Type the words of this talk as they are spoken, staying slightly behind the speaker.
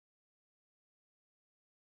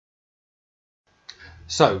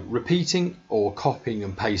So repeating or copying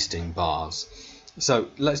and pasting bars. So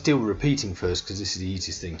let's deal with repeating first because this is the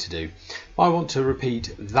easiest thing to do. If I want to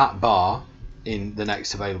repeat that bar in the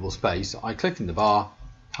next available space, I click in the bar,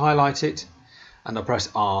 highlight it, and I press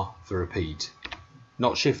R for repeat.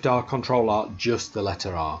 Not Shift R, Control R, just the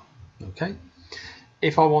letter R. Okay.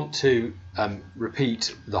 If I want to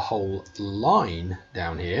repeat the whole line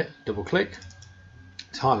down here, double click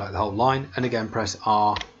to highlight the whole line, and again press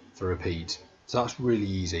R for repeat. So that's really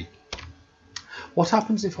easy. What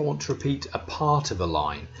happens if I want to repeat a part of a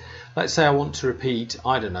line? Let's say I want to repeat,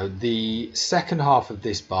 I don't know, the second half of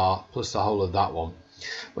this bar plus the whole of that one.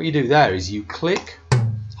 What you do there is you click,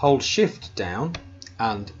 hold Shift down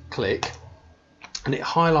and click, and it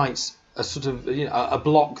highlights a sort of a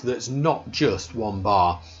block that's not just one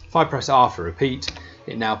bar. If I press R for repeat,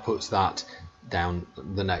 it now puts that down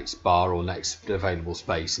the next bar or next available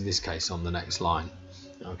space, in this case on the next line.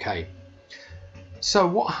 Okay. So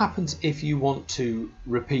what happens if you want to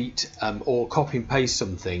repeat or copy and paste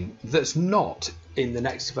something that's not in the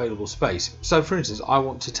next available space? So for instance, I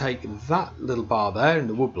want to take that little bar there in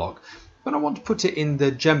the wood block, but I want to put it in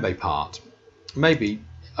the djembe part, maybe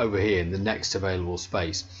over here in the next available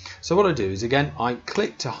space. So what I do is, again, I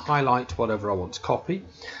click to highlight whatever I want to copy,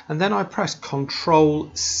 and then I press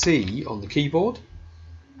Control C on the keyboard,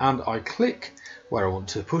 and I click where I want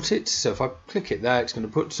to put it. So if I click it there, it's going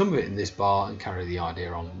to put some of it in this bar and carry the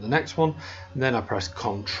idea on the next one. And then I press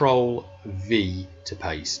Control V to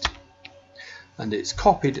paste. And it's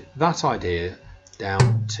copied that idea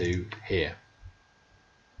down to here.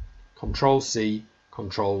 Control C,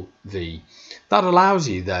 Control V. That allows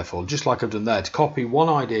you, therefore, just like I've done there, to copy one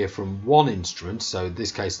idea from one instrument, so in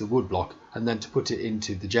this case the wood block, and then to put it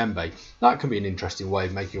into the djembe. That can be an interesting way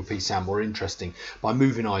of making your piece sound more interesting by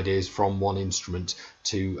moving ideas from one instrument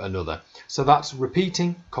to another. So that's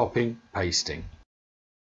repeating, copying, pasting.